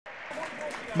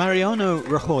Mariano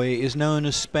Rajoy is known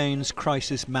as Spain's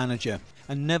crisis manager,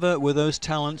 and never were those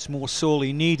talents more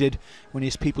sorely needed when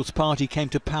his People's Party came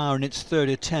to power in its third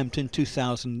attempt in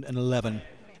 2011.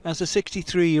 As a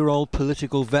 63-year-old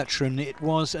political veteran, it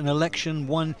was an election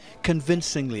won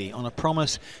convincingly on a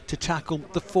promise to tackle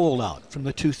the fallout from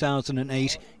the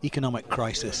 2008 economic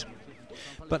crisis.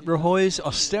 But Rajoy's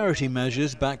austerity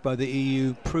measures, backed by the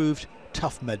EU, proved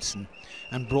tough medicine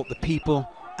and brought the people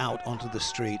out onto the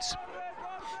streets.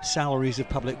 Salaries of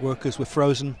public workers were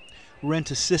frozen,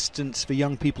 rent assistance for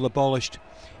young people abolished,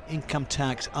 income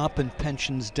tax up and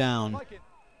pensions down.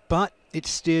 But it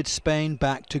steered Spain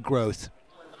back to growth.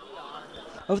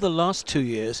 Over the last 2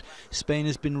 years, Spain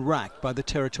has been racked by the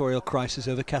territorial crisis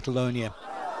over Catalonia.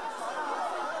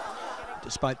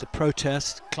 Despite the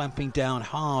protests clamping down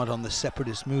hard on the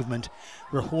separatist movement,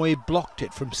 Rajoy blocked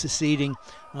it from seceding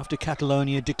after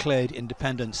Catalonia declared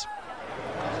independence.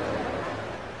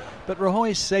 But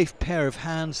Rajoy's safe pair of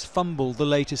hands fumbled the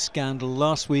latest scandal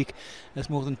last week as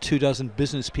more than 24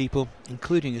 business people,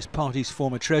 including his party's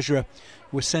former treasurer,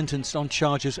 were sentenced on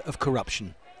charges of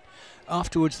corruption.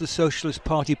 Afterwards, the Socialist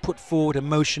Party put forward a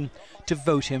motion to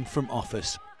vote him from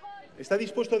office. Are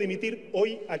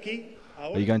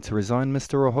you going to resign,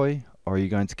 Mr. Rajoy, or are you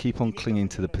going to keep on clinging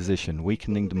to the position,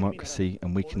 weakening democracy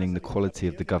and weakening the quality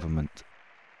of the government?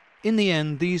 In the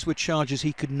end, these were charges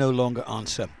he could no longer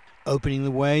answer, opening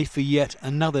the way for yet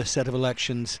another set of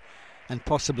elections and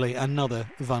possibly another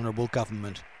vulnerable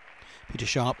government. Peter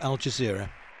Sharp, Al Jazeera.